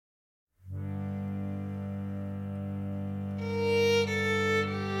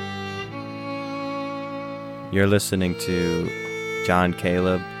You're listening to John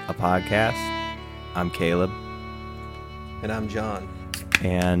Caleb, a podcast. I'm Caleb. And I'm John.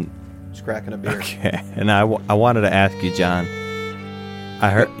 And just cracking a beer. Okay. And I wanted to ask you, John. I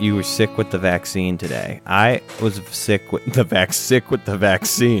heard you were sick with the vaccine today. I was sick with the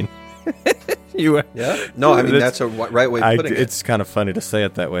vaccine. You were? Yeah. No, I mean that's a right way of putting it. It's kind of funny to say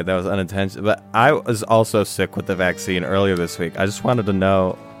it that way. That was unintentional. But I was also sick with the vaccine earlier this week. I just wanted to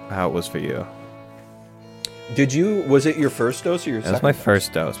know how it was for you. Did you? Was it your first dose or your second? It was my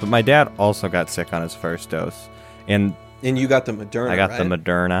first dose, but my dad also got sick on his first dose, and you got the Moderna. I got right? the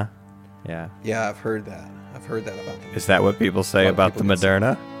Moderna. Yeah. Yeah, I've heard that. I've heard that about them. Is that what people say about the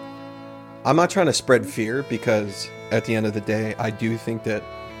Moderna? I'm not trying to spread fear because at the end of the day, I do think that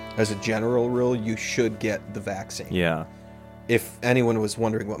as a general rule, you should get the vaccine. Yeah. If anyone was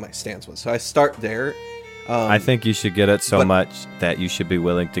wondering what my stance was, so I start there. I think you should get it so much that you should be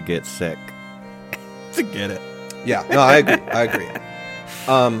willing to get sick to get it. Yeah, no, I agree.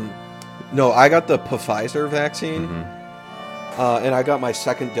 No, I got the Pfizer vaccine, and I got my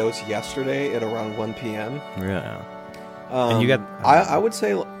second dose yesterday at around 1 p.m. Yeah. And you got... I would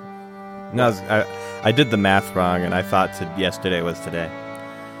say... No, I did the math wrong, and I thought yesterday was today.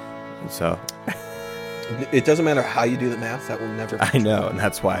 So... It doesn't matter how you do the math, that will never be I know, and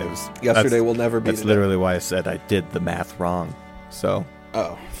that's why it was... Yesterday will never be That's literally why I said I did the math wrong, so...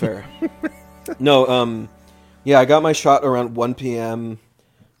 Oh, fair. No, yeah, I got my shot around 1 p.m.,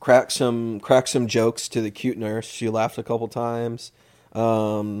 cracked some jokes to the cute nurse. She laughed a couple times.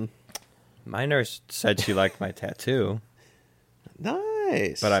 My nurse said she liked my tattoo.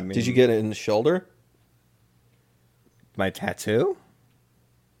 Nice. But I mean... Did you get it in the shoulder? My tattoo?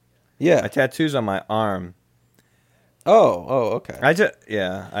 Yeah. My tattoo's on my arm. Oh, okay.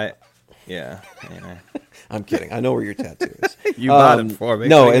 Yeah. I'm kidding. I know where your tattoo is. You bought it for me.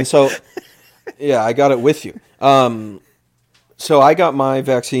 No, and so, yeah, I got it with you. So I got my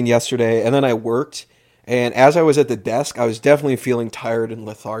vaccine yesterday, and then I worked, and as I was at the desk, I was definitely feeling tired and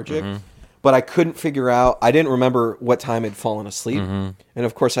lethargic, but I couldn't figure out, I didn't remember what time I'd fallen asleep, and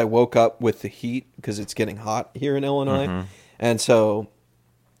of course I woke up with the heat, because it's getting hot here in Illinois, and so...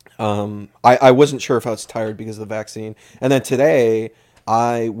 I wasn't sure if I was tired because of the vaccine. And then today,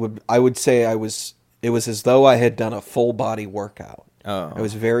 I would say it was as though I had done a full body workout. Oh. I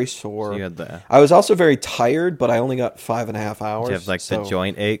was very sore. So you had the... I was also very tired, but I only got 5.5 hours. Do you have the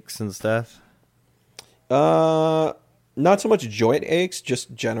joint aches and stuff? Not so much joint aches,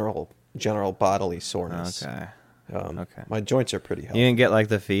 just general bodily soreness. Okay. Okay. My joints are pretty healthy. You didn't get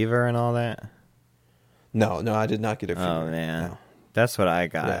the fever and all that? No, I did not get a fever. Oh, man. No. That's what I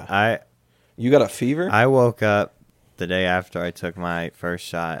got. Yeah. You got a fever? I woke up the day after I took my first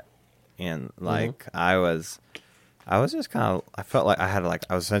shot, and I was just kind of, I felt like I had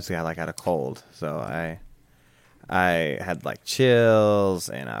I was essentially had a cold. So I had chills,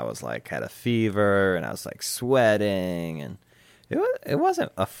 and I was had a fever, and I was sweating, and it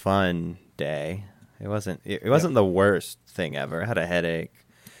wasn't a fun day. It wasn't the worst thing ever. I had a headache.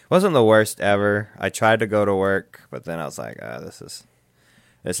 Wasn't the worst ever. I tried to go to work, but then I was like, this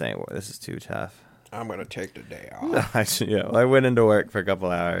is too tough. I'm gonna take the day off. I went into work for a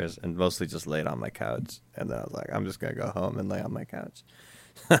couple hours and mostly just laid on my couch, and then I was like, I'm just gonna go home and lay on my couch.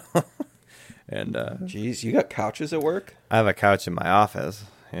 And jeez, you got couches at work? I have a couch in my office.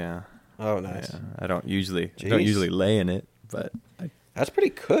 Yeah. Oh, nice. Yeah. I don't usually lay in it, but that's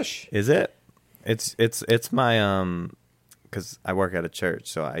pretty cush. Is it? It's my because I work at a church,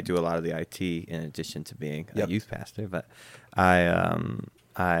 so I do a lot of the IT in addition to being a youth pastor. But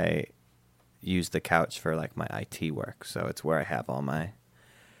I use the couch for my IT work, so it's where I have all my,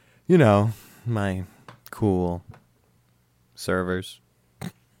 my cool servers.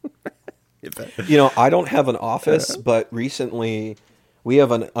 I don't have an office, but recently we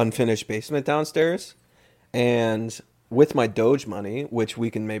have an unfinished basement downstairs, and with my Doge money, which we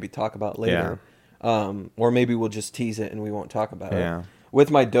can maybe talk about later. Yeah. Or maybe we'll just tease it and we won't talk about it. With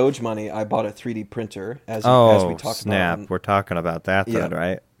my Doge money, I bought a 3D printer. As we talked snap! About. We're talking about that then,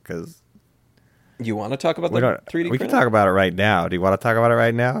 right? Because you want to talk about the 3D printer? We can talk about it right now. Do you want to talk about it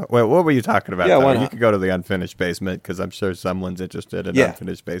right now? Wait, what were you talking about? Yeah, why not? You could go to the unfinished basement because I'm sure someone's interested in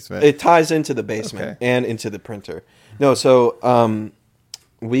unfinished basement. It ties into the basement and into the printer. No, so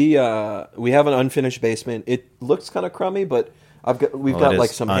we have an unfinished basement. It looks kind of crummy, but we've got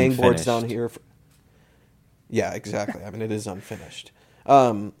some hangboards down here. Yeah, exactly. I mean, it is unfinished.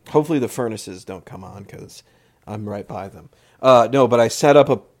 Hopefully the furnaces don't come on because I'm right by them. No, but I set up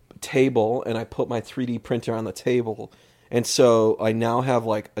a table and I put my 3D printer on the table. And so I now have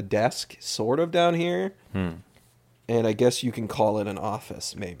a desk sort of down here. And I guess you can call it an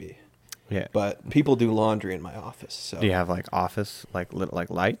office, maybe. Yeah. But people do laundry in my office. So Do you have like office like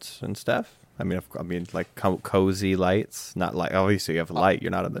lights and stuff? I mean like cozy lights, not like obviously you have a light.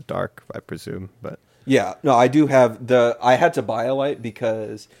 You're not in the dark, I presume, but yeah, no, I do have I had to buy a light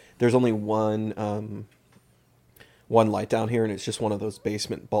because there's only one light down here, and it's just one of those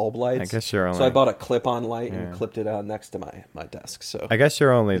basement bulb lights. I guess you're only. So I bought a clip-on light Yeah. and clipped it on next to my desk. So I guess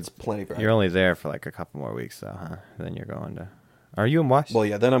you're only. it's plenty bright. You're only there for like a couple more weeks, though, huh? Then you're going to. Are you in Washington? Well,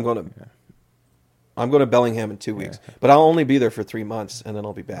 yeah. Then I'm going to Bellingham in 2 weeks, but I'll only be there for 3 months, and then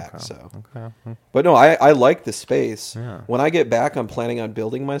I'll be back. Okay. So, Okay. but no, I like the space. Yeah. When I get back, I'm planning on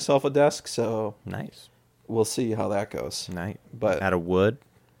building myself a desk. So Nice. we'll see how that goes. Nice. But Out of wood.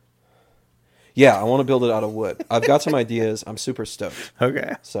 yeah, I want to build it out of wood. I've got some ideas. I'm super stoked.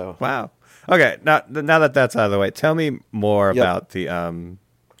 Okay. So Wow. Okay. Now that that's out of the way, tell me more Yep. about the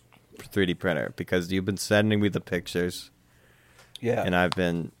 3D printer, because you've been sending me the pictures, yeah, and I've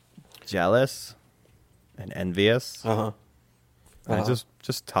been jealous and envious. And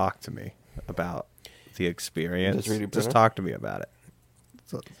just talk to me about the experience. The 3D Just printer? talk to me about it.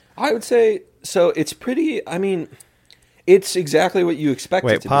 So, I would say so. It's pretty. I mean, it's exactly what you expect.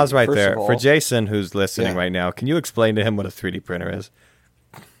 wait, it to pause be, right first there. of all. For Jason, who's listening Yeah. right now, can you explain to him what a 3D printer is?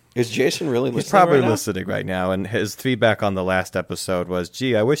 Is Jason really listening? He's probably right now? listening right now, and his feedback on the last episode was,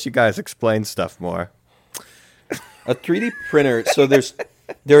 "Gee, I wish you guys explained stuff more." A 3D printer. So there's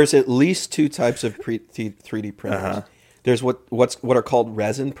at least two types of 3D printers. Uh-huh. There's what are called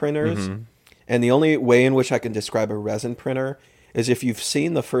resin printers, Mm-hmm. and the only way in which I can describe a resin printer is if you've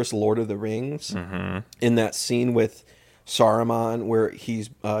seen the first Lord of the Rings, Mm-hmm. in that scene with Saruman where he's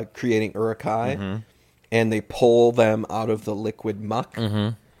creating Uruk-hai, Mm-hmm. and they pull them out of the liquid muck.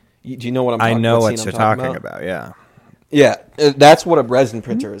 Do you know what I'm talking I know what what scene you're I'm talking about. Yeah. Yeah, that's what a resin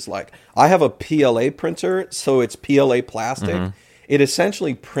printer is like. I have a PLA printer, so it's PLA plastic. Mm-hmm. It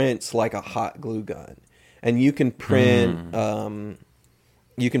essentially prints like a hot glue gun, and you can print. I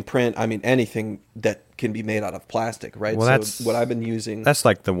mean, anything that can be made out of plastic, right? Well, so that's what I've been using. That's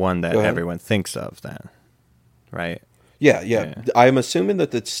like the one that Go ahead. everyone thinks of, then, right? Yeah. Yeah. I'm assuming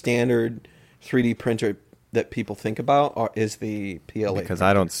that the standard 3D printer that people think about is the PLA. Because printer.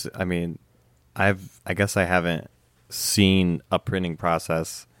 I don't. I mean, I guess I haven't seen a printing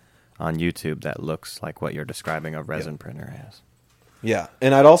process on YouTube that looks like what you're describing a resin printer as. Yeah,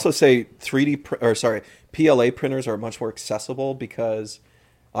 and I'd also say PLA printers are much more accessible because,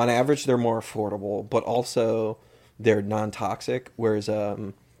 on average, they're more affordable, but also they're non-toxic. Whereas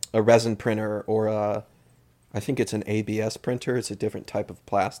a resin printer or I think it's an ABS printer, it's a different type of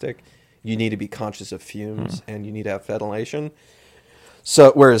plastic. You need to be conscious of fumes and you need to have ventilation.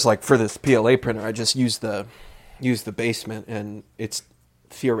 So whereas like for this PLA printer, I just use the basement, and it's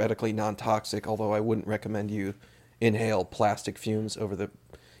theoretically non-toxic. Although I wouldn't recommend you inhale plastic fumes over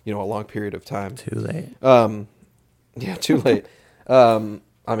a long period of time. Too late. Yeah, too late. I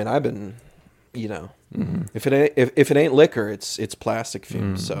mean, I've been, if it ain't liquor, it's plastic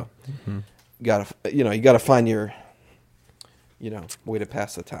fumes. So you gotta find your, way to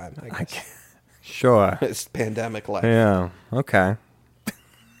pass the time. I guess Sure. it's pandemic life. Yeah. Okay.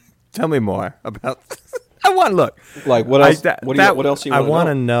 Tell me more about. I want look. Like what else? What else do you I want want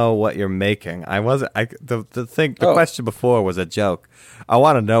to to know what you're making. I wasn't. The thing. The Oh. question before was a joke. I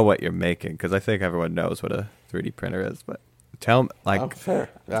want to know what you're making because I think everyone knows what a 3D printer is. But tell me, like, Oh, fair.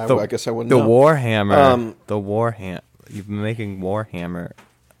 I guess I wouldn't the know. Warhammer. The Warhammer. You've been making Warhammer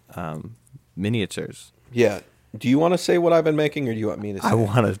miniatures. Yeah. Do you want to say what I've been making, or do you want me to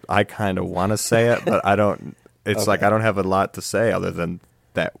say? I kind of want to say it, but I don't. It's like I don't have a lot to say other than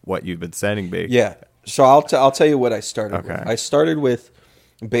that. What you've been sending me. Yeah. So I'll tell you what I started Okay. with. I started with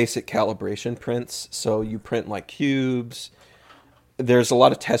basic calibration prints. So you print like cubes. There's a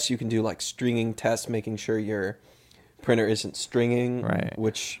lot of tests you can do, like stringing tests, making sure your printer isn't stringing. Right.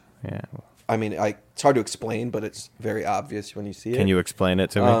 Which, Yeah. I mean, it's hard to explain, but it's very obvious when you see it. Can you explain it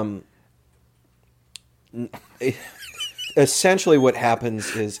to me? Essentially what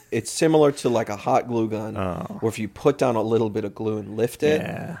happens is it's similar to like a hot glue gun, Oh. where if you put down a little bit of glue and lift it,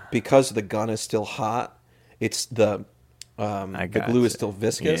 Yeah. because the gun is still hot, it's the glue is still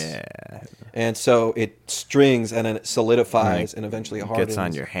viscous, Yeah. and so it strings and then it solidifies and eventually hardens. Gets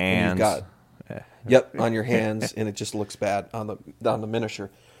on your and hands. Yep, on your hands, and it just looks bad on the miniature.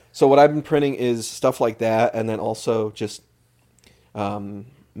 So what I've been printing is stuff like that, and then also just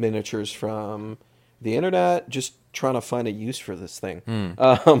miniatures from the internet, just trying to find a use for this thing.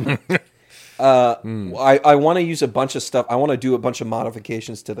 I want to use a bunch of stuff. I want to do a bunch of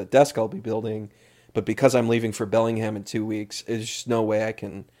modifications to the desk I'll be building, but because I'm leaving for Bellingham in 2 weeks, there's just no way I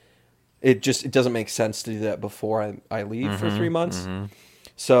can. It doesn't make sense to do that before I leave for 3 months.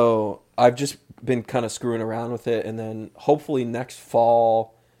 So I've just been kind of screwing around with it, and then hopefully this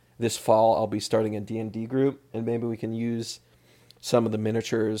fall, I'll be starting a D&D group, and maybe we can use some of the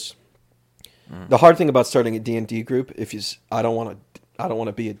miniatures. The hard thing about starting a D&D group, I don't want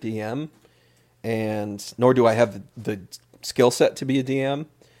to be a DM, and nor do I have the skill set to be a DM,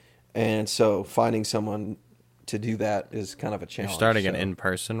 and so finding someone to do that is kind of a challenge. You're starting an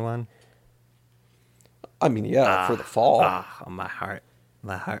in-person one? I mean, yeah, for the fall. My heart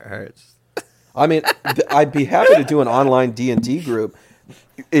hurts. I mean, I'd be happy to do an online D&D group.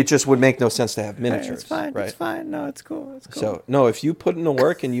 It just would make no sense to have miniatures. Hey, it's fine. Right? It's fine. No, it's cool. It's cool. So, no, if you put in the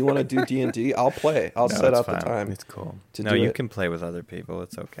work and you want to do D&D, I'll play. I'll set up the time. It's cool. No, you can play with other people.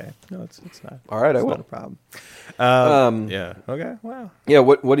 It's okay. No, it's not. All right, I will. Not a problem. Yeah. Okay. Wow. Yeah.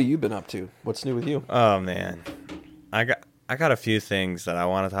 What have you been up to? What's new with you? Oh man, I got a few things that I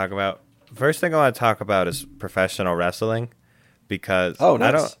want to talk about. First thing I want to talk about is professional wrestling, because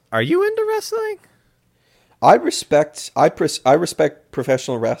nice. Are you into wrestling? I respect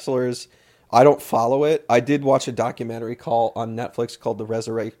professional wrestlers. I don't follow it. I did watch a documentary on Netflix called The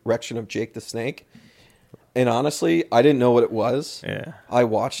Resurrection of Jake the Snake. And honestly, I didn't know what it was. Yeah. I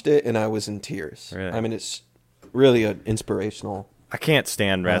watched it and I was in tears. Really? I mean, it's really an inspirational. I can't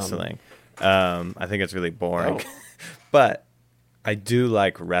stand wrestling. I think it's really boring. Oh. But I do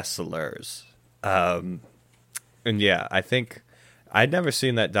like wrestlers. And yeah, I think I'd never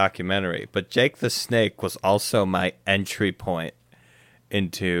seen that documentary, but Jake the Snake was also my entry point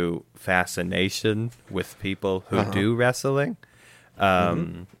into fascination with people who do wrestling.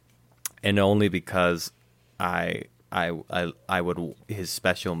 And only because I would, his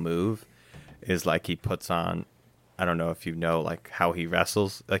special move is like he puts on, I don't know if you know like how he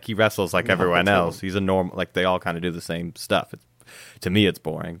wrestles. Like he wrestles like everyone else. He's a normal, like they all kind of do the same stuff. To me, it's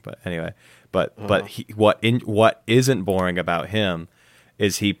boring, but anyway. But what isn't boring about him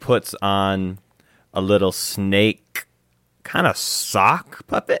is he puts on a little snake kind of sock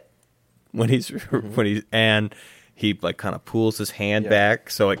puppet when he like kind of pulls his hand back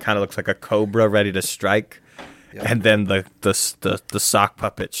so it kind of looks like a cobra ready to strike. Yep. And then the sock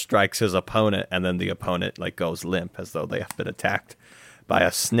puppet strikes his opponent, and then the opponent like goes limp as though they have been attacked by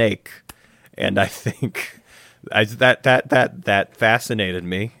a snake. And I think that fascinated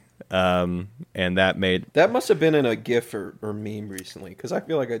me, and that must have been in a GIF or meme recently, because I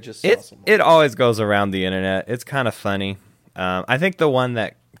feel like I just saw something. It always goes around the internet. It's kind of funny. I think the one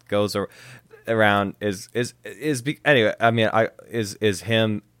that goes around is anyway. I mean, is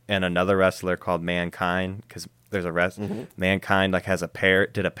him and another wrestler called Mankind, because there's a Mankind like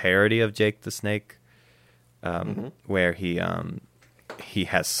did a parody of Jake the Snake, where he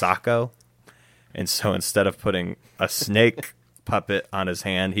has Socko. And so instead of putting a snake puppet on his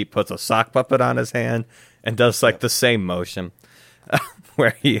hand, he puts a sock puppet on his hand and does like the same motion where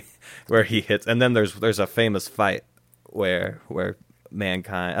he hits. And then there's a famous fight where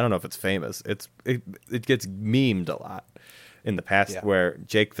Mankind, I don't know if it's famous, it gets memed a lot in the past, where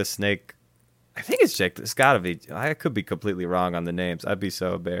Jake the Snake, I think it's Jake. It's got to be. I could be completely wrong on the names. I'd be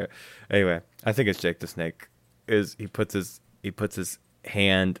so embarrassed. Anyway, I think it's Jake the Snake. He puts his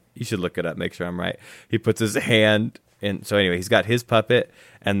hand, you should look it up, make sure I'm right. He puts his hand in, so anyway, he's got his puppet,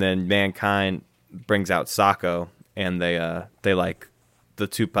 and then Mankind brings out Socko, and they like, the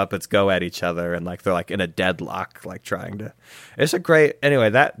two puppets go at each other, and like they're like in a deadlock, like trying to, it's a great, anyway,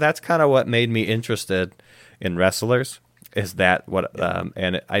 that's kind of what made me interested in wrestlers, is that what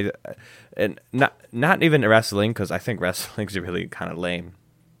and not even wrestling, because I think wrestling's really kind of lame,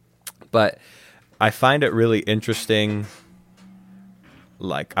 but I find it really interesting.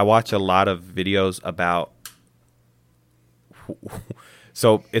 Like, I watch a lot of videos about,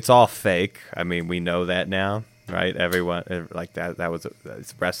 so it's all fake. I mean, we know that now, right? Everyone, like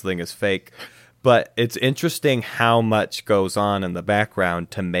wrestling is fake. But it's interesting how much goes on in the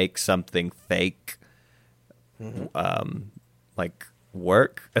background to make something fake, like,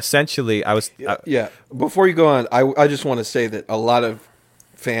 work. Essentially, before you go on, I just want to say that a lot of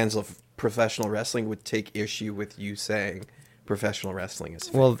fans of professional wrestling would take issue with you saying professional wrestling is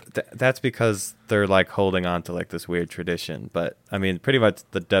fake. Well, that's because they're like holding on to like this weird tradition. But I mean, pretty much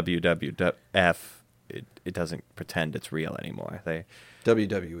the WWF, it doesn't pretend it's real anymore.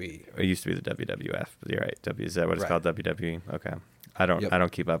 WWE. It used to be the WWF. You're right. Is that what it's called? WWE. Okay. I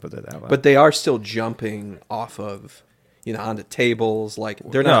don't keep up with it that well. But they are still jumping off of, onto tables. Like,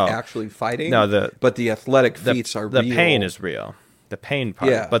 they're not actually fighting. No, but the athletic feats are real. The pain is real. The pain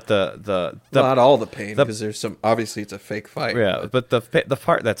part, but the not all the pain, because there's some, obviously it's a fake fight. Yeah, but the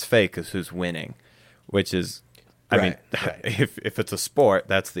part that's fake is who's winning, which is, I mean, if it's a sport,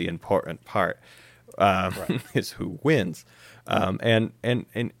 that's the important part, is who wins. And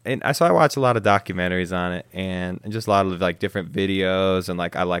I watch a lot of documentaries on it, and just a lot of like different videos, and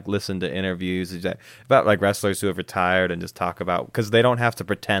like I like listen to interviews about like wrestlers who have retired and just talk about, because they don't have to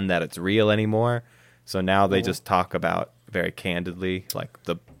pretend that it's real anymore. So now they just talk about very candidly like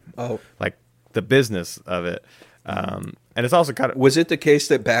the business of it. And it's also kind of, was it the case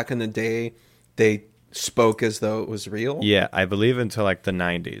that back in the day they spoke as though it was real? yeah, I believe until like the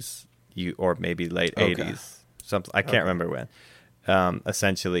 90s, or maybe late 80s. Something I can't remember when.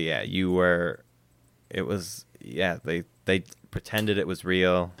 Essentially, yeah, they pretended it was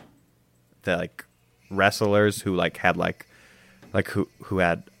real. The like wrestlers who like had like who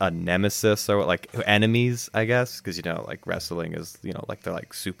had a nemesis or like enemies, I guess, because you know like wrestling is, you know, like they're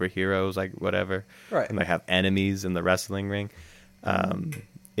like superheroes, like whatever, right? And they have enemies in the wrestling ring.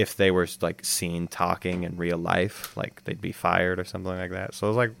 If they were like seen talking in real life, like they'd be fired or something like that. So it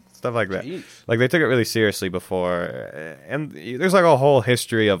was like stuff like that. Jeez. Like they took it really seriously before, and there's like a whole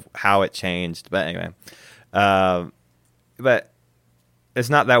history of how it changed. But anyway, but it's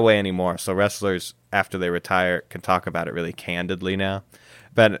not that way anymore. So wrestlers, after they retire, can talk about it really candidly now.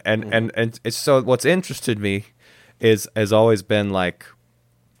 But and it's, so what's interested me has always been like,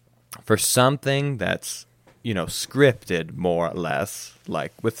 for something that's, you know, scripted more or less,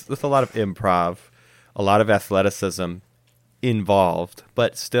 like with a lot of improv, a lot of athleticism involved,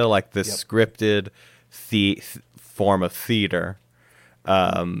 but still like this scripted form of theater,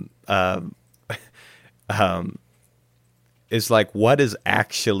 is like, what is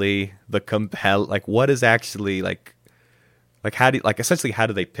actually what is actually like how do you, like essentially how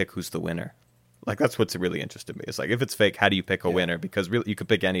do they pick who's the winner? Like that's what's really interested me. It's like, if it's fake, how do you pick a winner? Because really you could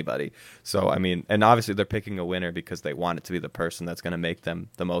pick anybody. So I mean, and obviously they're picking a winner because they want it to be the person that's going to make them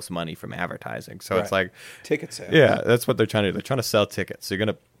the most money from advertising. So it's like ticket sales. Yeah, that's what they're trying to do. They're trying to sell tickets. So you're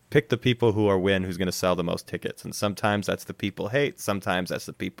going to pick the people who who's going to sell the most tickets, and sometimes that's the people hate. Sometimes that's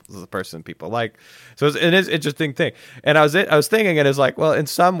the person people like. So it is an interesting thing. And I was thinking, it is like, well, in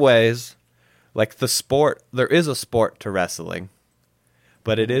some ways, like the sport, there is a sport to wrestling,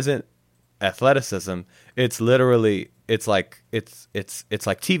 but it isn't athleticism. It's literally, it's like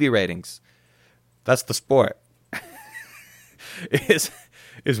TV ratings. That's the sport. is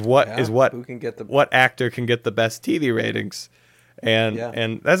what who can get what actor can get the best TV ratings,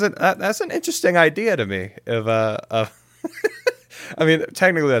 and that's an interesting idea to me. Of I mean,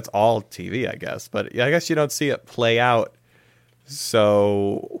 technically that's all TV, I guess, but I guess you don't see it play out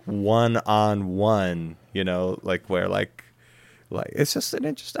so one-on-one, you know, like where like it's just an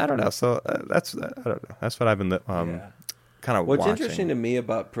interest. I don't know. So I don't know. That's what I've been kind of. What's watching. interesting to me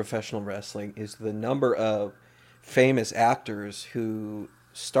about professional wrestling is the number of famous actors who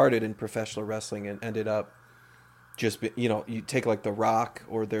started in professional wrestling and ended up you take like The Rock,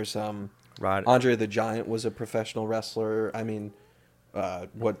 or there's Andre the Giant was a professional wrestler. I mean, the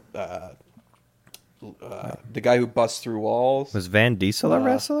guy who busts through walls. Was Van Diesel a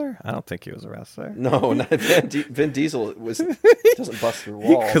wrestler? I don't think he was a wrestler. No, not Vin Diesel doesn't bust through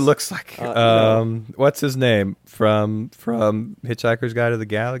walls. He looks like what's his name from Hitchhiker's Guide to the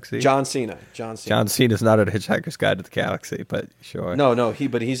Galaxy? John Cena. John Cena's not a Hitchhiker's Guide to the Galaxy, but sure. No,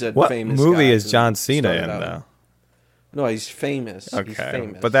 he's a what famous. What movie guy is John Cena in though? No, he's famous. Okay, he's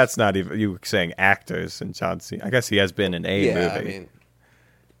famous. But that's not even you saying actors and John Cena. I guess he has been in a movie. I mean,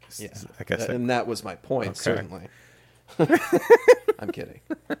 I guess and that was my point. Okay. Certainly. I'm kidding.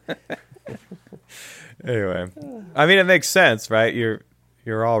 Anyway, I mean, it makes sense, right? You're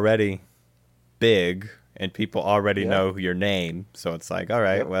already big, and people already know your name, so it's like, all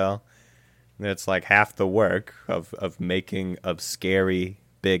right, well, it's like half the work of making a scary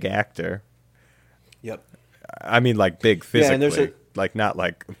big actor. Yep. I mean, like big physically, and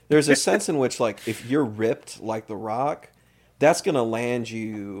there's a sense in which, like, if you're ripped like The Rock, that's gonna land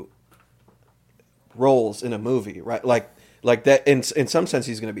you roles in a movie, right? Like that. In some sense,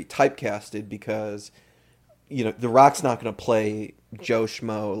 he's gonna be typecasted because, you know, The Rock's not gonna play Joe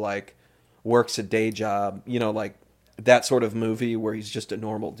Schmo, like works a day job, you know, like that sort of movie where he's just a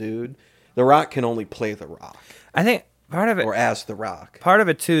normal dude. The Rock can only play The Rock. I think part of it, or as The Rock. Part of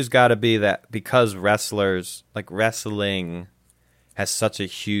it too has got to be that because wrestling has such a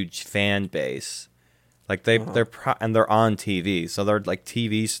huge fan base, like they're on TV, so they're like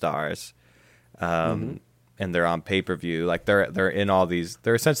TV stars, and they're on pay-per-view. Like they're in all these.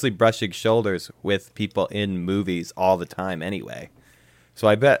 They're essentially brushing shoulders with people in movies all the time anyway. So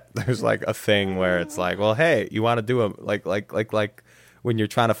I bet there's like a thing where it's like, well, hey, you want to do a like when you're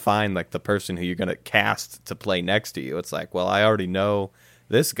trying to find like the person who you're going to cast to play next to you, it's like, well, I already know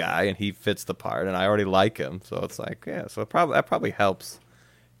this guy and he fits the part and I already like him. So it's like, yeah, so that probably helps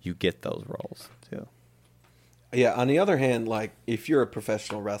you get those roles too. Yeah. On the other hand, like if you're a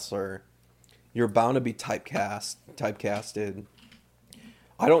professional wrestler, you're bound to be typecasted.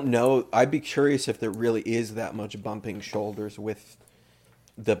 I don't know. I'd be curious if there really is that much bumping shoulders with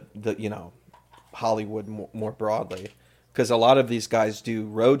the Hollywood more broadly, because a lot of these guys do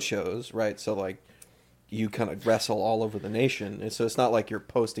road shows, right? So like you kind of wrestle all over the nation, and so it's not like you're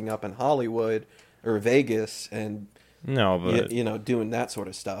posting up in Hollywood or Vegas and No, but doing that sort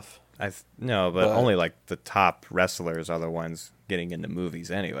of stuff. no, but only like the top wrestlers are the ones getting into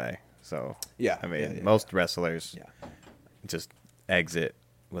movies anyway. So Yeah, I mean, yeah, most wrestlers Yeah, just exit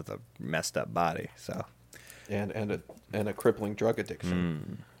with a messed up body. So and a crippling drug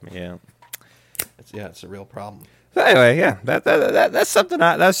addiction. yeah. It's a real problem. So anyway, yeah, that's something.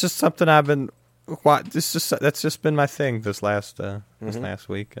 That's just something I've been. That's just been my thing this last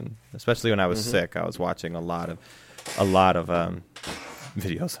week, and especially when I was sick, I was watching a lot of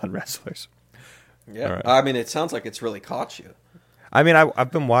videos on wrestlers. Yeah, Right. I mean, it sounds like it's really caught you. I mean,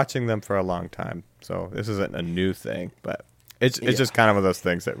 I've been watching them for a long time, so this isn't a new thing, but it's just kind of one of those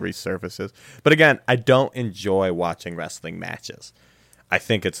things that resurfaces. But again, I don't enjoy watching wrestling matches. I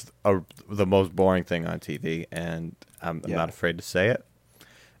think it's the most boring thing on TV, and I'm not afraid to say it.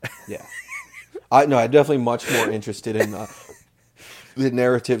 Yeah, I'm definitely much more interested in the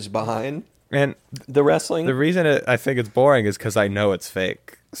narratives behind And the wrestling. the reason I think it's boring is because I know it's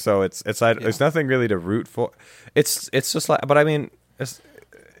fake. So it's like there's nothing really to root for. It's just like, but I mean, it's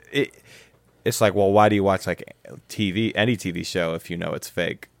like, well, why do you watch like any TV show if you know it's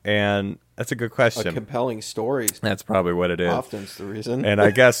fake? And that's a good question. Compelling stories. That's probably what it is. Often's the reason. And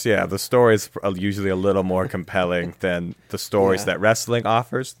I guess, the stories are usually a little more compelling than the stories that wrestling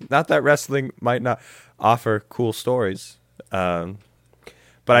offers. Not that wrestling might not offer cool stories.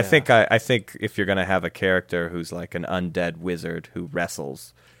 But I think if you're going to have a character who's like an undead wizard who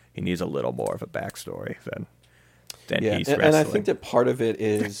wrestles, he needs a little more of a backstory than he's wrestling. And I think that part of it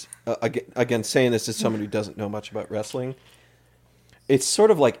is, again, saying this as someone who doesn't know much about wrestling, it's sort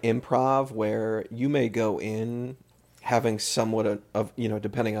of like improv where you may go in having somewhat of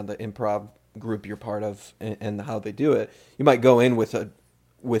depending on the improv group you're part of and how they do it, you might go in with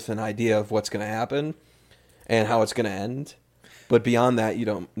an idea of what's going to happen and how it's going to end. But beyond that, you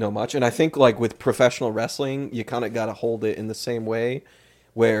don't know much. And I think like with professional wrestling, you kind of got to hold it in the same way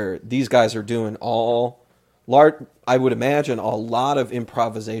where these guys are doing I would imagine a lot of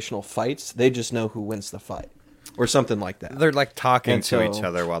improvisational fights. They just know who wins the fight or something like that. They're like talking to each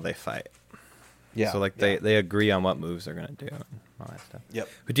other while they fight. Yeah. So like they agree on what moves they're going to do and all that stuff. Yep.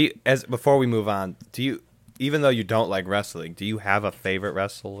 But before we move on, even though you don't like wrestling, do you have a favorite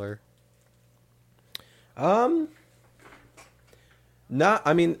wrestler? Not.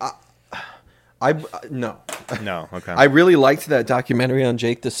 I mean, no. No. Okay. I really liked that documentary on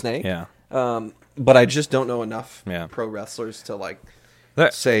Jake the Snake. Yeah. But I just don't know enough pro wrestlers to like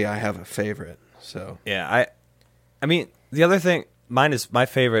say I have a favorite. So yeah, I mean the other thing, my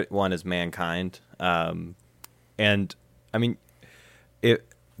favorite one is Mankind, and I mean the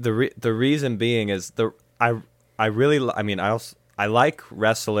reason being is I like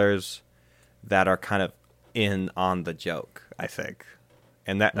wrestlers that are kind of in on the joke. I think,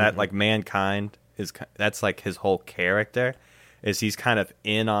 and that like Mankind that's like his whole character is he's kind of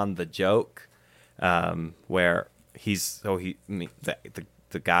in on the joke. Where the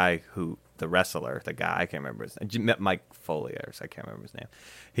guy who the wrestler, the guy I can't remember his name, Mike Foley, I can't remember his name.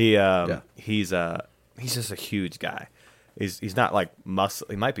 He's just a huge guy. He's not like muscle.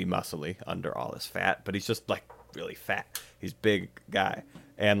 He might be muscly under all his fat, but he's just like really fat. He's a big guy,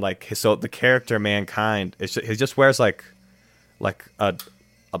 and like so the character Mankind he just wears like a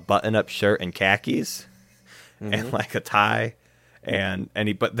button-up shirt and khakis and like a tie.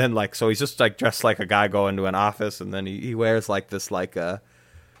 But then like so he's just like dressed like a guy going to an office, and then he wears like this like a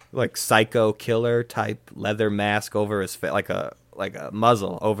psycho killer type leather mask over his face, like a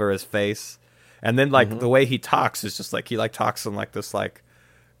muzzle over his face, and then like the way he talks is just like he like talks in like this like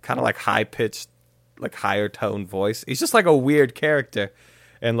kind of like high pitched like higher tone voice. He's just like a weird character,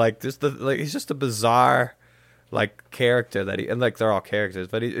 and like he's just a bizarre like character and like they're all characters,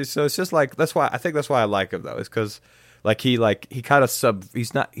 but so it's just like that's why I like him though, is because. Like he kind of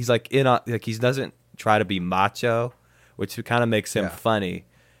he's like in on, like he doesn't try to be macho, which kind of makes him funny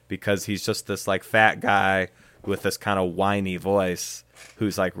because he's just this like fat guy with this kind of whiny voice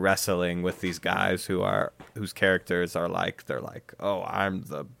who's like wrestling with these guys whose characters are like they're like, oh, I'm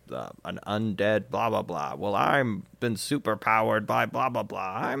an undead blah blah blah. Well, I'm been super powered by blah blah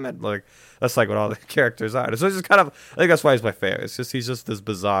blah. I'm at like that's like what all the characters are. So it's just kind of I think that's why he's my favorite. It's just he's just this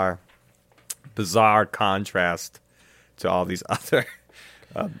bizarre contrast to all these other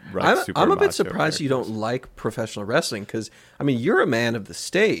I'm a bit surprised you don't like professional wrestling because, I mean, you're a man of the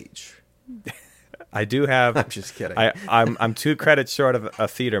stage. I do have. I'm just kidding. I'm 2 credits short of a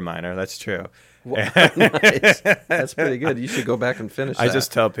theater minor. That's true. Nice. That's pretty good. You should go back and finish that. I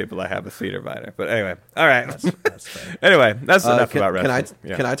just tell people I have a theater minor. But anyway, all right. That's fair. Anyway, that's enough about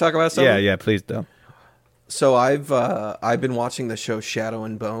wrestling. Can I talk about something? Yeah, please do. So I've been watching the show Shadow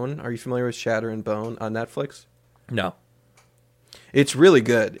and Bone. Are you familiar with Shadow and Bone on Netflix? No. It's really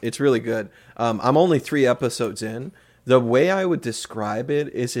good. It's really good. I'm only 3 episodes in. The way I would describe it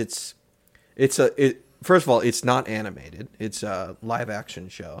is first of all, it's not animated. It's a live action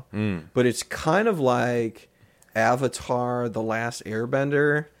show. But it's kind of like Avatar: The Last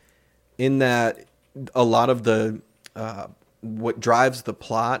Airbender in that a lot of the what drives the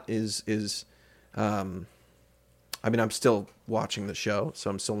plot is I mean, I'm still watching the show,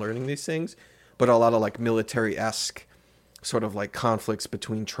 so I'm still learning these things, but a lot of like military-esque sort of like conflicts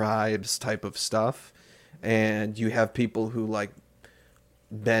between tribes type of stuff. And you have people who like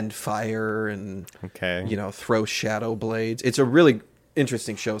bend fire and, throw shadow blades. It's a really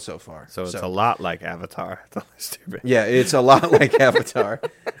interesting show so far. So it's a lot like Avatar. Yeah, it's a lot like Avatar.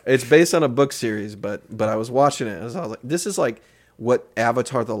 It's based on a book series, but I was watching it and I was like, this is like what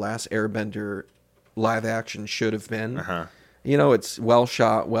Avatar: The Last Airbender live action should have been. You know, it's well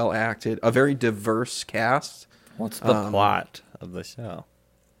shot, well acted, a very diverse cast. What's the plot of the show?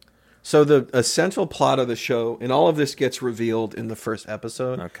 So the essential plot of the show, and all of this gets revealed in the first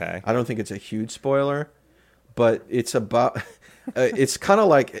episode. Okay. I don't think it's a huge spoiler, but it's about. It's kind of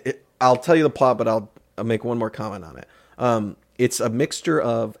like I'll tell you the plot, but I'll make one more comment on it. It's a mixture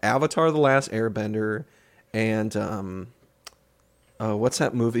of Avatar: The Last Airbender and what's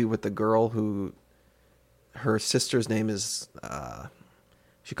that movie with the girl who her sister's name is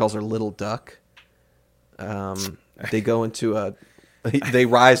she calls her Little Duck. They go into they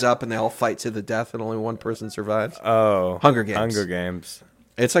rise up and they all fight to the death and only one person survives. Oh, Hunger Games. Hunger Games.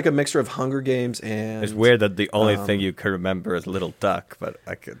 It's like a mixture of Hunger Games and... It's weird that the only thing you could remember is Little Duck, but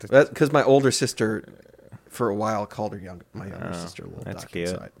I could... Because my older sister, for a while, called her my younger sister Little that's Duck. Cute.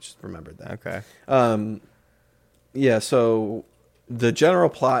 So I just remembered that. Okay. Yeah, so the general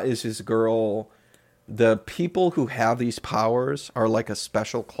plot is this girl... The people who have these powers are like a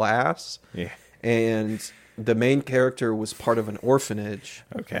special class. Yeah. And the main character was part of an orphanage.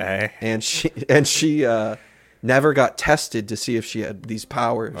 Okay. And she never got tested to see if she had these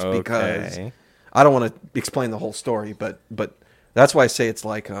powers because I don't want to explain the whole story, but that's why I say it's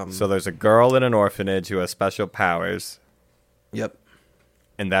like so there's a girl in an orphanage who has special powers. Yep.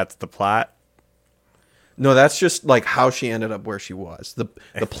 And that's the plot? No, that's just like how she ended up where she was. The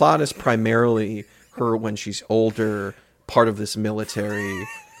plot is primarily her when she's older, part of this military,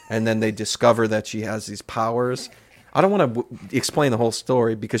 and then they discover that she has these powers. I don't want to explain the whole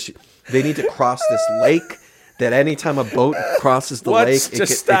story because they need to cross this lake that anytime a boat crosses the lake, it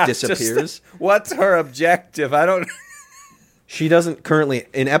disappears. What's her objective? I don't... She doesn't currently...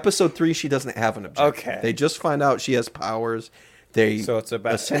 In episode 3, she doesn't have an objective. Okay. They just find out she has powers. They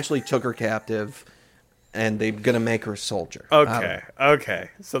essentially took her captive, and they're going to make her a soldier. Okay.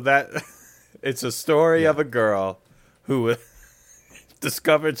 So that... It's a story of a girl who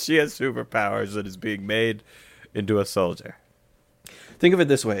discovered she has superpowers and is being made into a soldier. Think of it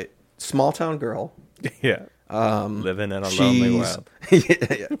this way. Small town girl. Yeah. Living in a lonely world.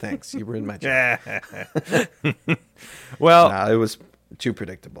 Yeah, thanks. You ruined my joke. Well, it was too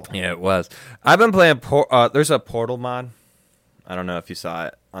predictable. Yeah, it was. I've been playing... there's a Portal mod. I don't know if you saw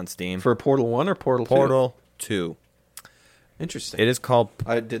it on Steam. For Portal 1 or Portal 2? Portal 2. Interesting. It is called...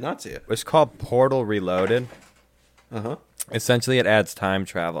 I did not see it. It's called Portal Reloaded. Uh-huh. Essentially, it adds time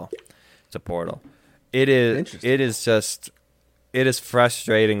travel to Portal. It is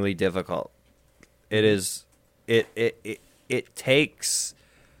frustratingly difficult. It is... It takes...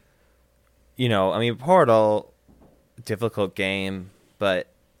 Portal, difficult game,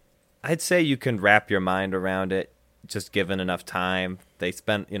 but I'd say you can wrap your mind around it just given enough time. They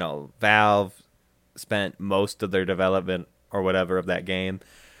spent, Valve spent most of their development or whatever of that game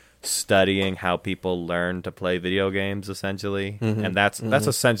studying how people learn to play video games, essentially. Mm-hmm. And that's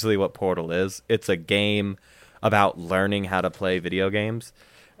essentially what Portal is. It's a game about learning how to play video games.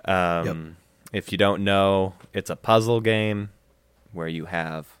 If you don't know, it's a puzzle game where you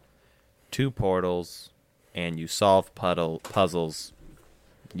have 2 portals and you solve puzzles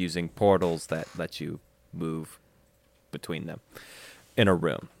using portals that let you move between them in a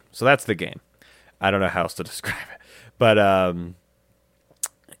room. So that's the game. I don't know how else to describe it. But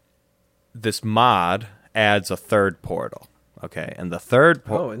this mod adds a third portal. Okay, and the third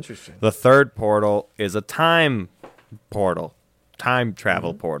interesting. The third portal is a time portal time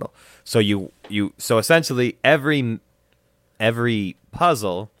travel portal. So so essentially every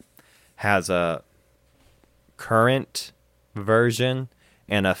puzzle has a current version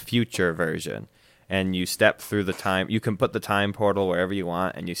and a future version. And you step through the time. You can put the time portal wherever you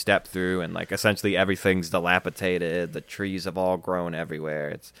want, and you step through, and like essentially everything's dilapidated. The trees have all grown everywhere.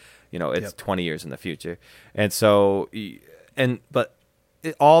 It's it's 20 years in the future, and so but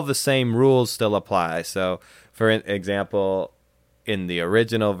all the same rules still apply. So, for example, in the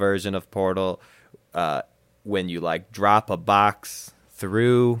original version of Portal, when you like drop a box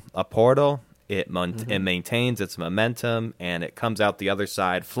through a portal, it maintains its momentum, and it comes out the other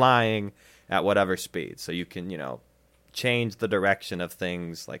side flying at whatever speed. So you can, change the direction of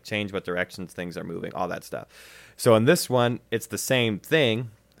things, like change what directions things are moving, all that stuff. So in this one, it's the same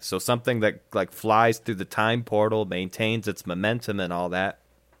thing. So something that like flies through the time portal, maintains its momentum and all that.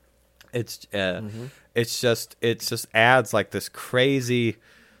 It's just adds like this crazy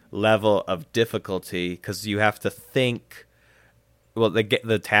level of difficulty because you have to think. Well, the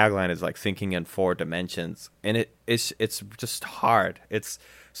tagline is like thinking in 4 dimensions, and it's just hard.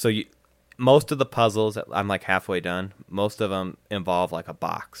 Most of the puzzles, I'm like halfway done. Most of them involve like a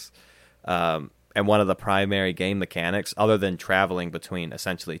box. And one of the primary game mechanics, other than traveling between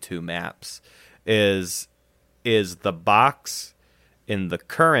essentially 2 maps, is the box in the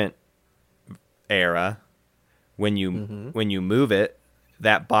current era. When you move it,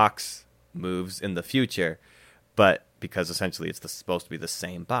 that box moves in the future. But because essentially it's supposed to be the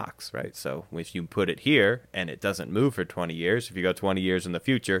same box, right? So if you put it here and it doesn't move for 20 years, if you go 20 years in the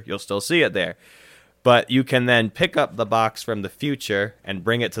future, you'll still see it there. But you can then pick up the box from the future and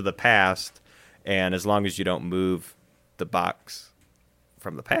bring it to the past, and as long as you don't move the box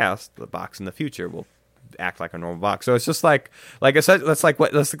from the past, the box in the future will act like a normal box. So it's just like I said, that's like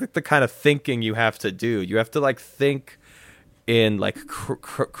the kind of thinking you have to do. You have to like think in like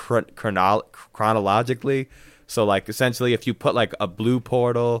chronologically. So, like, essentially, if you put, like, a blue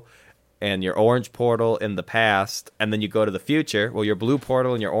portal and your orange portal in the past, and then you go to the future, well, your blue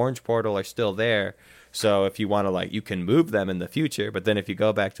portal and your orange portal are still there. So if you want to, like, you can move them in the future, but then if you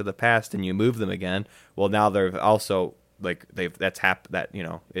go back to the past and you move them again, well, now they're also, like,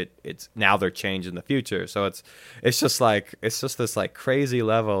 it's now they're changed in the future. So it's just this, like, crazy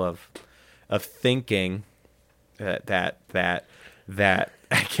level of thinking that I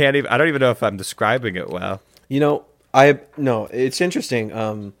don't even know if I'm describing it well. It's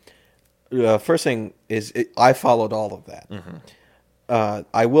interesting. First thing is I followed all of that.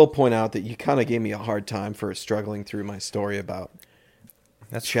 I will point out that you kind of gave me a hard time for struggling through my story about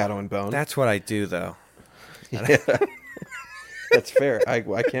Shadow and Bone. That's what I do, though. Yeah. That's fair.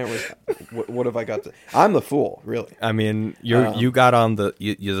 I can't. What have I got to? I'm the fool, really. I mean, you got on the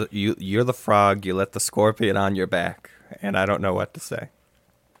you're the frog. You let the scorpion on your back, and I don't know what to say.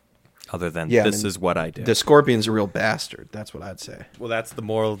 Other than this is what I did. The scorpion's a real bastard. That's what I'd say. Well, that's the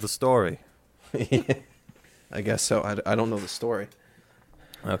moral of the story. I guess so. I don't know the story.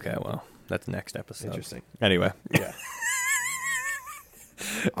 Okay, well, that's the next episode. Interesting. Anyway. Yeah.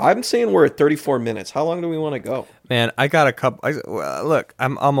 I'm saying we're at 34 minutes. How long do we want to go? Man, I got a couple. Look,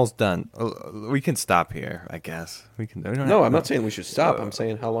 I'm almost done. We can stop here, I guess. We can. No, I'm not saying we should stop. I'm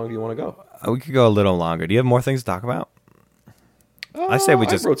saying how long do you want to go? We could go a little longer. Do you have more things to talk about? I say we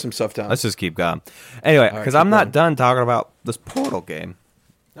just wrote some stuff down. Let's just keep going. Anyway, because I'm not done talking about this Portal game.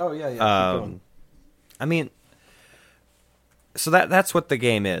 Oh yeah. Keep going. I mean, so that's what the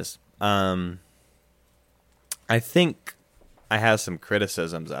game is. I think I have some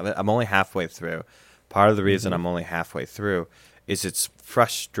criticisms of it. I'm only halfway through. Part of the reason I'm only halfway through is it's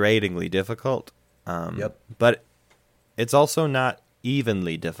frustratingly difficult. But it's also not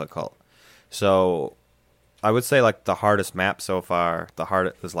evenly difficult. So I would say like the hardest map so far, they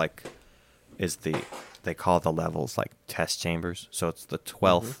call the levels like test chambers. So it's the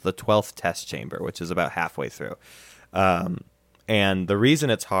 12th test chamber, which is about halfway through. And the reason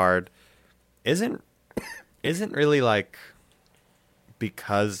it's hard isn't really like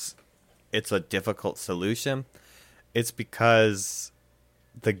because it's a difficult solution. It's because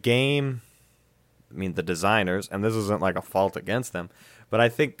the game, I mean the designers, and this isn't like a fault against them, but I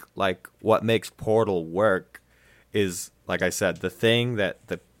think like what makes Portal work is, like I said, the thing that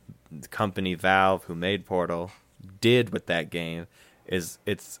the company Valve, who made Portal, did with that game is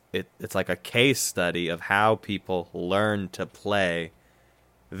it's like a case study of how people learn to play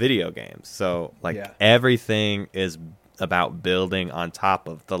video games. So like everything is about building on top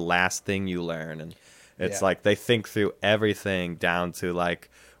of the last thing you learn, and it's like they think through everything down to like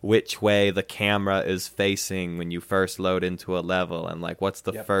which way the camera is facing when you first load into a level, and like what's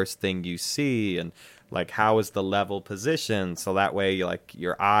the first thing you see, and like how is the level positioned, so that way like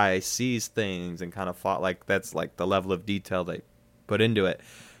your eye sees things and kind of thought like that's like the level of detail they put into it,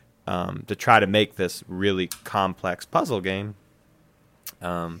 to try to make this really complex puzzle game.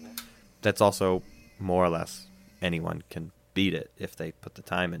 That's also more or less anyone can beat it if they put the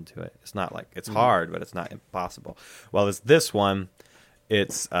time into it. It's not like it's hard, but it's not impossible. Well, as this one,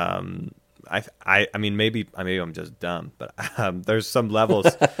 it's I mean maybe I'm just dumb, but there's some levels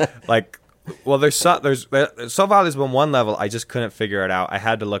like there's so far there's been one level I just couldn't figure it out. I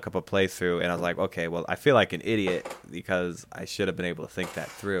had to look up a playthrough, and I was like, okay, well I feel like an idiot because I should have been able to think that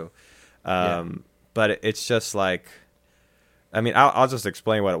through. But it's just like, I mean, I'll just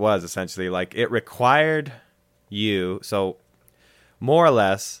explain what it was essentially. Like it required you, so more or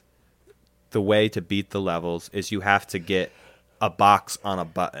less the way to beat the levels is you have to get a box on a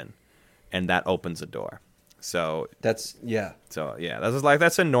button, and that opens a door. So that's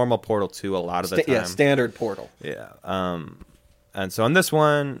a normal Portal 2 a lot of the time. Yeah, standard Portal. Yeah. And so in this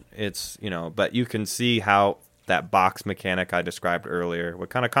one, it's, but you can see how that box mechanic I described earlier would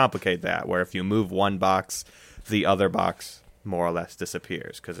kind of complicate that, where if you move one box, the other box more or less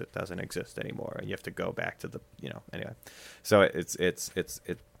disappears because it doesn't exist anymore, and you have to go back to the, anyway. So it's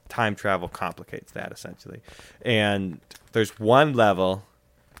time travel complicates that essentially. And there's one level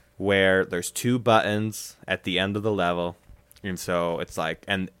where there's two buttons at the end of the level, and so it's like,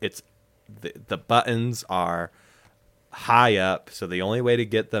 and it's the buttons are high up, so the only way to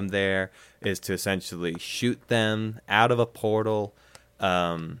get them there is to essentially shoot them out of a portal.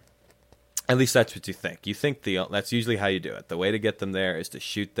 At least that's what you think. That's usually how you do it. The way to get them there is to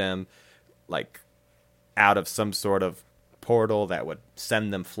shoot them like out of some sort of portal that would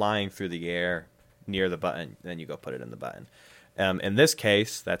send them flying through the air near the button. Then you go put it in the button. In this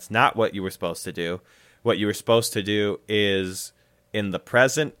case, that's not what you were supposed to do. What you were supposed to do is, in the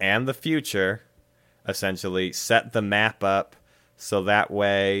present and the future, essentially set the map up so that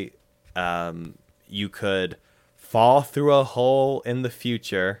way you could fall through a hole in the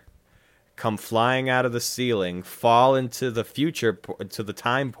future, come flying out of the ceiling, fall into the future, to the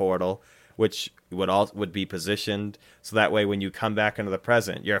time portal, which would be positioned so that way when you come back into the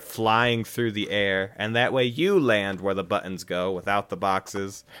present, you're flying through the air, and that way you land where the buttons go without the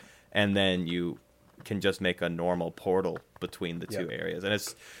boxes, and then you can just make a normal portal between the two areas. And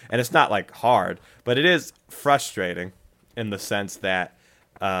it's not like hard, but it is frustrating in the sense that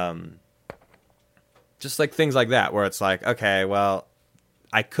just like things like that, where it's like, okay, well,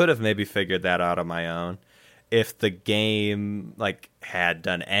 I could have maybe figured that out on my own if the game like had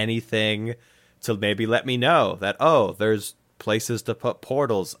done anything to maybe let me know that, oh, there's places to put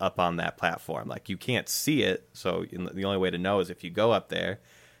portals up on that platform. Like you can't see it, so the only way to know is if you go up there,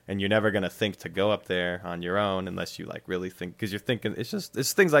 and you're never going to think to go up there on your own unless you like really think, because you're thinking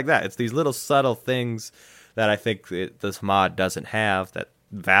it's things like that. It's these little subtle things that I think this mod doesn't have, that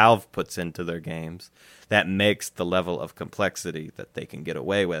Valve puts into their games, that makes the level of complexity that they can get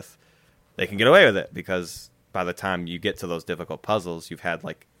away with. They can get away with it because by the time you get to those difficult puzzles, you've had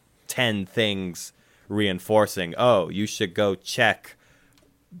like 10 things reinforcing, oh, you should go check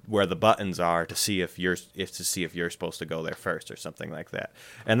where the buttons are to see if you're supposed to go there first or something like that.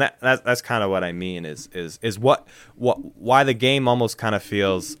 And that's kind of what I mean is why the game almost kind of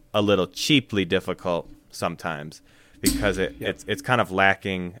feels a little cheaply difficult sometimes, because it's kind of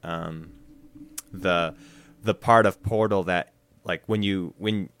lacking the part of Portal that, like,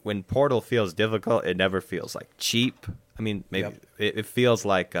 when Portal feels difficult, it never feels like cheap. I mean, maybe it feels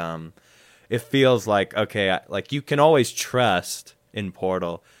like okay, like you can always trust in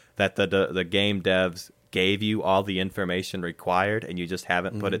Portal that the game devs gave you all the information required and you just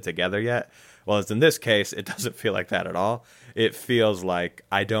haven't put it together yet. Well, as in this case, it doesn't feel like that at all. It feels like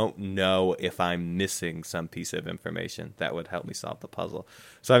I don't know if I'm missing some piece of information that would help me solve the puzzle.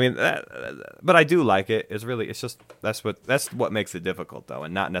 So I mean, but I do like it. It's just that's what makes it difficult though,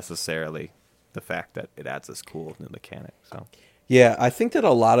 and not necessarily the fact that it adds this cool new mechanic. So yeah, I think that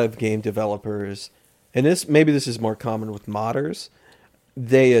a lot of game developers, and this is more common with modders,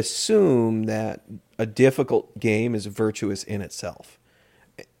 they assume that a difficult game is virtuous in itself.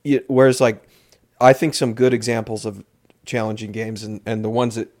 Whereas, like, I think some good examples of challenging games, and the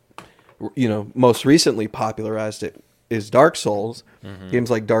ones that, most recently popularized it, is Dark Souls. Mm-hmm.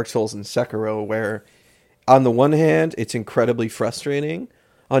 Games like Dark Souls and Sekiro, where on the one hand, it's incredibly frustrating.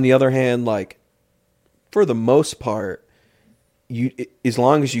 On the other hand, like, for the most part, as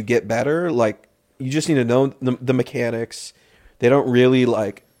long as you get better, like, you just need to know the mechanics. They don't really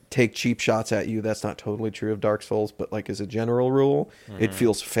like take cheap shots at you. That's not totally true of Dark Souls, but like as a general rule, it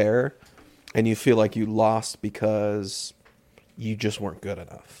feels fair, and you feel like you lost because you just weren't good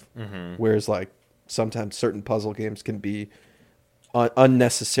enough. Mm-hmm. Whereas like sometimes certain puzzle games can be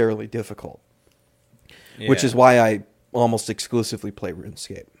unnecessarily difficult. Which is why I almost exclusively play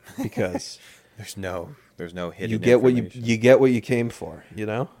RuneScape, because there's no hidden you get what information. you get what you came for, you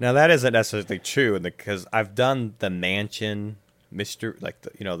know? Now that isn't necessarily true, because I've done the mansion mystery, like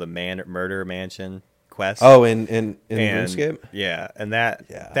the murder mansion quest. Oh, in RuneScape? Yeah, and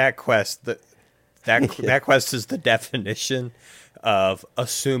that quest that quest is the definition of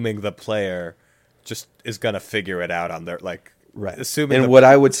assuming the player just is going to figure it out on their Right. Assuming what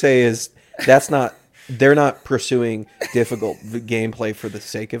I would say is they're not pursuing difficult gameplay for the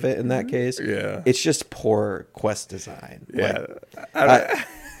sake of it in that case. Yeah. It's just poor quest design. Yeah.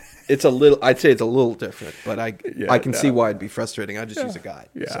 It's a little. I'd say it's a little different, but I can see why it'd be frustrating. I just use a guide.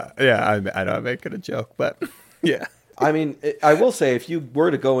 Yeah, so. I know I'm making a joke, but yeah. I mean, I will say if you were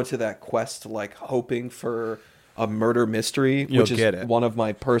to go into that quest hoping for a murder mystery, which is one of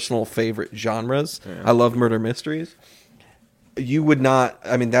my personal favorite genres, I love murder mysteries. You would not.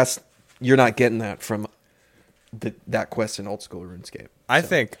 I mean, you're not getting that from that quest in old school RuneScape. I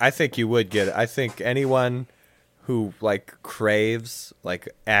think you would get it. I think anyone who craves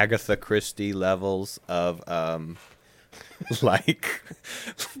Agatha Christie levels of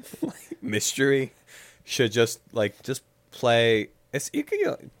mystery should just play. You can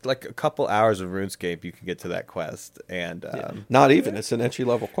get a couple hours of RuneScape. You can get to that quest, and not even. It's an entry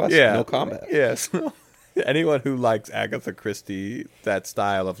level quest. Yeah, no combat. Yes. Anyone who likes Agatha Christie, that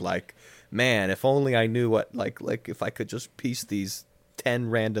style of man, if only I knew what if I could just piece these 10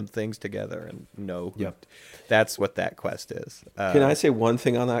 random things together and know. Yep. That's what that quest is. Can I say one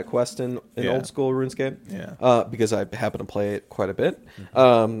thing on that quest in old school RuneScape? Yeah. Because I happen to play it quite a bit.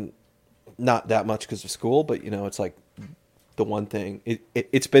 Not that much because of school, but it's the one thing.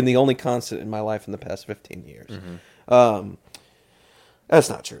 It's been the only constant in my life in the past 15 years. Mm-hmm. That's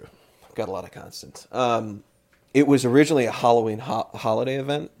not true. I've got a lot of constants. It was originally a Halloween holiday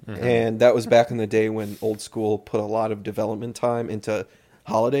event, and that was back in the day when old school put a lot of development time into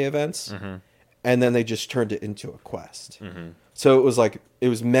holiday events, and then they just turned it into a quest. So it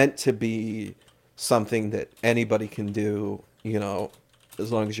was meant to be something that anybody can do,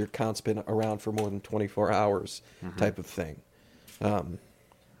 as long as your account's been around for more than 24 hours, type of thing.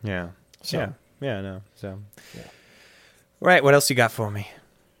 Yeah. So. Yeah. Yeah. No. So. Yeah. Right. What else you got for me?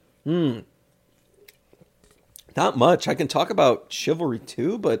 Not much. I can talk about Chivalry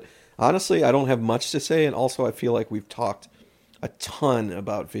 2, but honestly, I don't have much to say. And also, I feel like we've talked a ton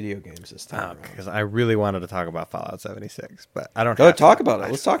about video games this time. Because I really wanted to talk about Fallout 76, but I don't. Go talk about it.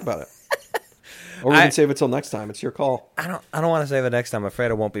 Let's talk about it. Or we can save it till next time. It's your call. I don't want to save it next time. I'm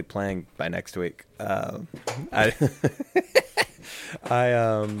afraid I won't be playing by next week. Yeah.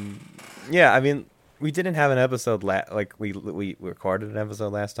 I mean, we didn't have an episode we recorded an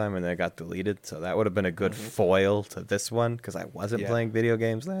episode last time and then it got deleted, so that would have been a good foil to this one because I wasn't playing video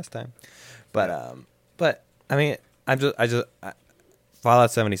games last time. But I mean, I just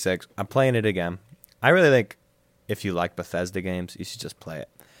Fallout 76. I'm playing it again. I really think if you like Bethesda games, you should just play it.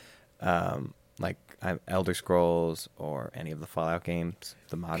 Elder Scrolls or any of the Fallout games,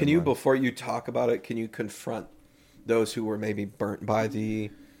 the modern. Can you, ones. before you talk about it, can you confront those who were maybe burnt by the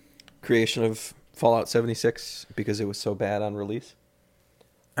creation of Fallout 76 because it was so bad on release?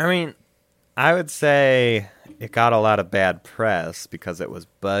 I mean, I would say it got a lot of bad press because it was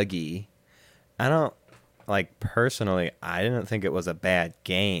buggy. Personally, I didn't think it was a bad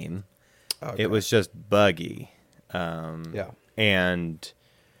game. Okay. It was just buggy. And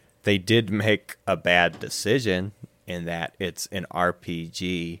they did make a bad decision in that it's an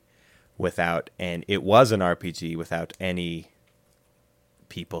RPG it was an RPG without any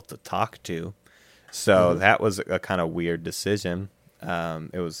people to talk to. So that was a kind of weird decision. But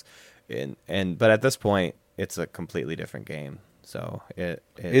at this point, it's a completely different game. So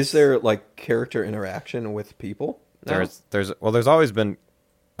is there character interaction with people? There's always been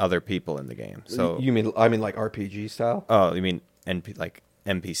other people in the game. So you mean RPG style? Oh, you mean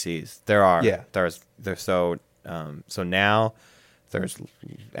NPCs? There are. Yeah. So now there's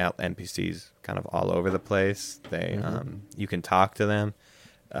NPCs kind of all over the place. They you can talk to them.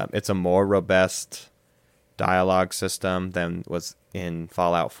 It's a more robust dialogue system than was in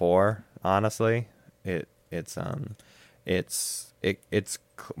Fallout 4. Honestly, it's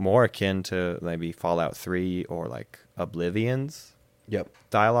more akin to maybe Fallout 3 or Oblivion's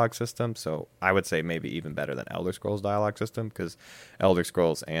dialogue system. So I would say maybe even better than Elder Scrolls dialogue system, because Elder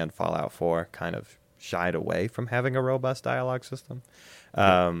Scrolls and Fallout 4 kind of shied away from having a robust dialogue system.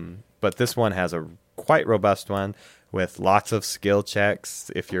 But this one has a quite robust one with lots of skill checks.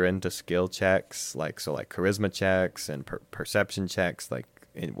 If you're into skill checks, charisma checks and perception checks,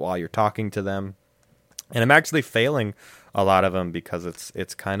 while you're talking to them. And I'm actually failing a lot of them because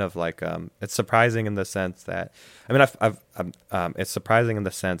it's kind of like it's surprising in the sense that it's surprising in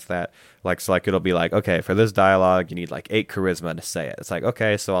the sense that like it'll be like, okay, for this dialogue you need like 8 charisma to say it. It's like,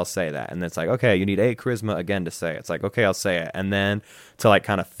 okay, so I'll say that, and then it's like, okay, you need 8 charisma again to say it. It's like, okay, I'll say it, and then to like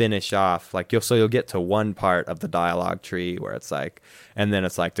kind of finish off, like you'll get to one part of the dialogue tree where it's like, and then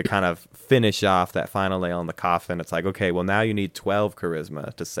it's like to kind of finish off that final nail in the coffin. It's like, okay, well now you need 12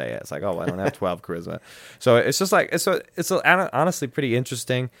 charisma to say it. It's like, oh, I don't have 12 charisma, so it's just like it's honestly pretty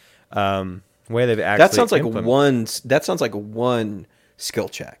interesting way they've actually. That sounds like one skill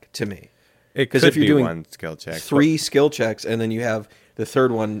check to me. Because if you're doing one skill check, 3 skill checks, and then you have the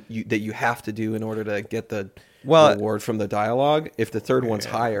third one that you have to do in order to get the reward from the dialogue. If the third one's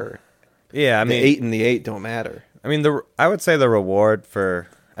higher, I mean, the 8 and the 8 don't matter. I mean, I would say the reward for.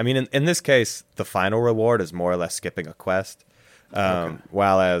 I mean, in this case, the final reward is more or less skipping a quest,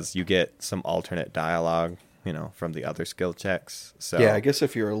 while as you get some alternate dialogue, from the other skill checks. So yeah, I guess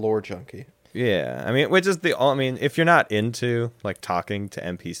if you're a lore junkie. Yeah, I mean, if you're not into like talking to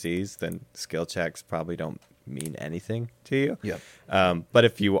NPCs, then skill checks probably don't mean anything to you. Yeah. But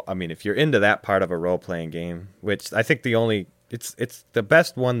if you're into that part of a role playing game, which I think it's the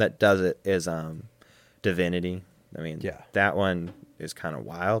best one that does it is Divinity. I mean, that one is kind of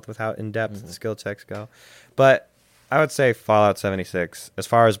wild with how in depth the skill checks go. But I would say Fallout 76, as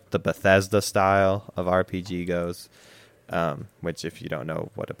far as the Bethesda style of RPG goes. Which, if you don't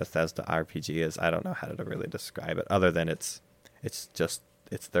know what a Bethesda RPG is, I don't know how to really describe it, other than it's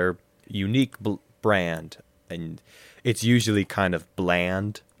their unique brand, and it's usually kind of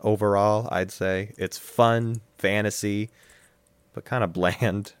bland overall. I'd say it's fun fantasy, but kind of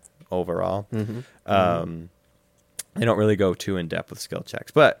bland overall. They don't really go too in depth with skill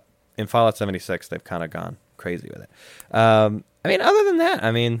checks, but in Fallout 76, they've kind of gone crazy with it. I mean, other than that,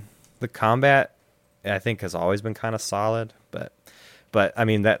 I mean, the combat, I think, has always been kind of solid, but I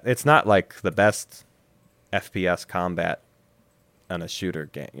mean that it's not like the best FPS combat on a shooter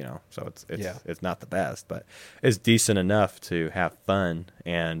game, so it's not the best, but it's decent enough to have fun.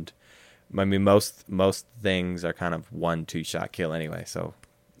 And I mean, most things are kind of 1-2 shot kill anyway, so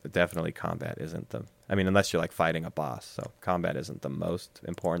definitely combat isn't unless you're like fighting a boss, so combat isn't the most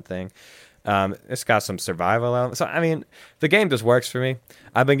important thing. It's got some survival elements. So, I mean, the game just works for me.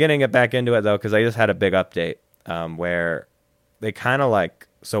 I've been getting it back into it, though, because I just had a big update where they kind of like...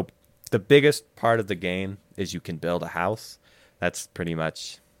 So, the biggest part of the game is you can build a house. That's pretty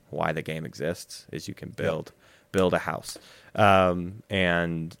much why the game exists, is you can build a house.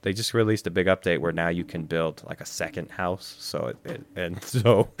 And they just released a big update where now you can build, like, a second house. So,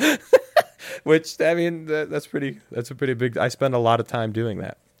 which, I mean, that's a pretty big... I spend a lot of time doing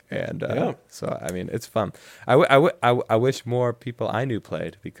that. And so, I mean, it's fun. I wish more people I knew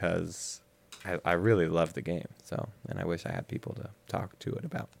played, because I really love the game. So, and I wish I had people to talk to it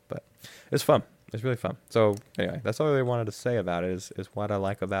about. But it's fun. It's really fun. So, anyway, that's all I really wanted to say about it is what I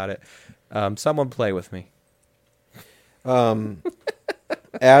like about it. Someone play with me.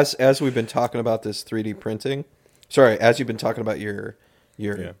 As we've been talking about this 3D printing, as you've been talking about your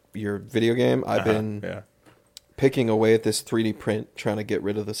video game, I've been picking away at this 3D print, trying to get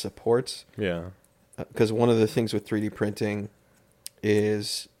rid of the supports. Yeah. Because one of the things with 3D printing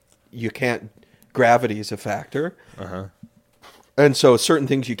is gravity is a factor. And so certain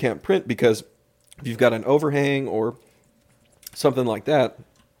things you can't print because if you've got an overhang or something like that,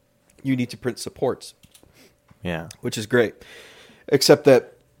 you need to print supports. Yeah. Which is great. Except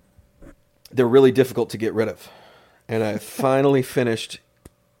that they're really difficult to get rid of. And I finally finished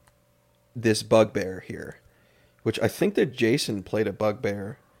this bugbear here, which I think that Jason played a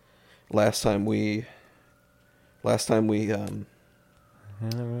bugbear last time we I don't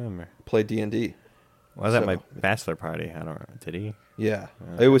remember. Played D&D. Was that my bachelor party? I don't know. Did he? Yeah.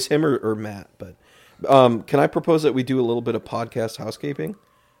 It was him or Matt, but can I propose that we do a little bit of podcast housekeeping?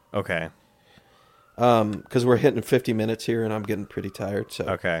 Okay. Because we're hitting 50 minutes here and I'm getting pretty tired. So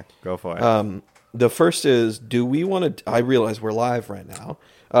okay, go for it. The first is, do we want to... I realize we're live right now.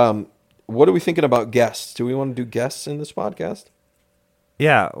 What are we thinking about guests? Do we want to do guests in this podcast?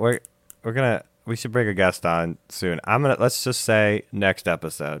 Yeah, we should bring a guest on soon. Let's just say next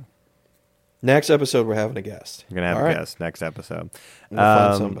episode. Next episode, we're having a guest. We're going to have a guest next episode. We'll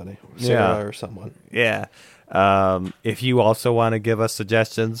find somebody. Sarah or someone. Yeah. If you also want to give us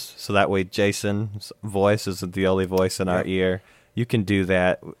suggestions, so that way Jason's voice isn't the only voice in our ear, you can do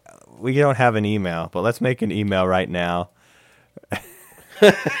that. We don't have an email, but let's make an email right now.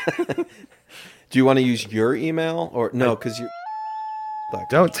 Do you want to use your email? Or no, because you...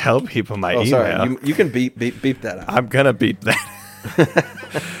 Don't tell people my email. Sorry. You can beep that out. I'm going to beep that.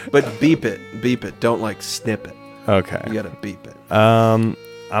 But beep it. Don't like snip it. Okay. You gotta beep it. I'm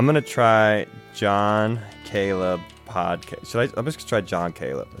gonna try John Caleb podcast. I'm just gonna try John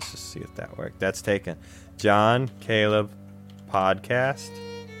Caleb. Let's just see if that worked. That's taken. John Caleb podcast.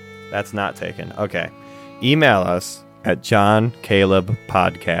 That's not taken. Okay. Email us at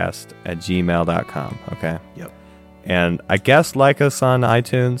johncalebpodcast@gmail.com. Okay. Yep. And I guess like us on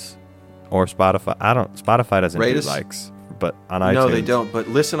iTunes or Spotify. Spotify doesn't Rate do us. likes, but on iTunes. No, they don't. But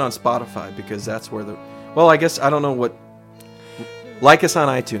listen on Spotify because that's where well, I guess I don't know what. Like us on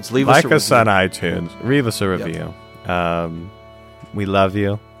iTunes. Leave us a Like us review. on iTunes. Leave us a review. We love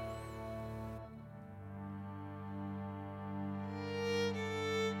you.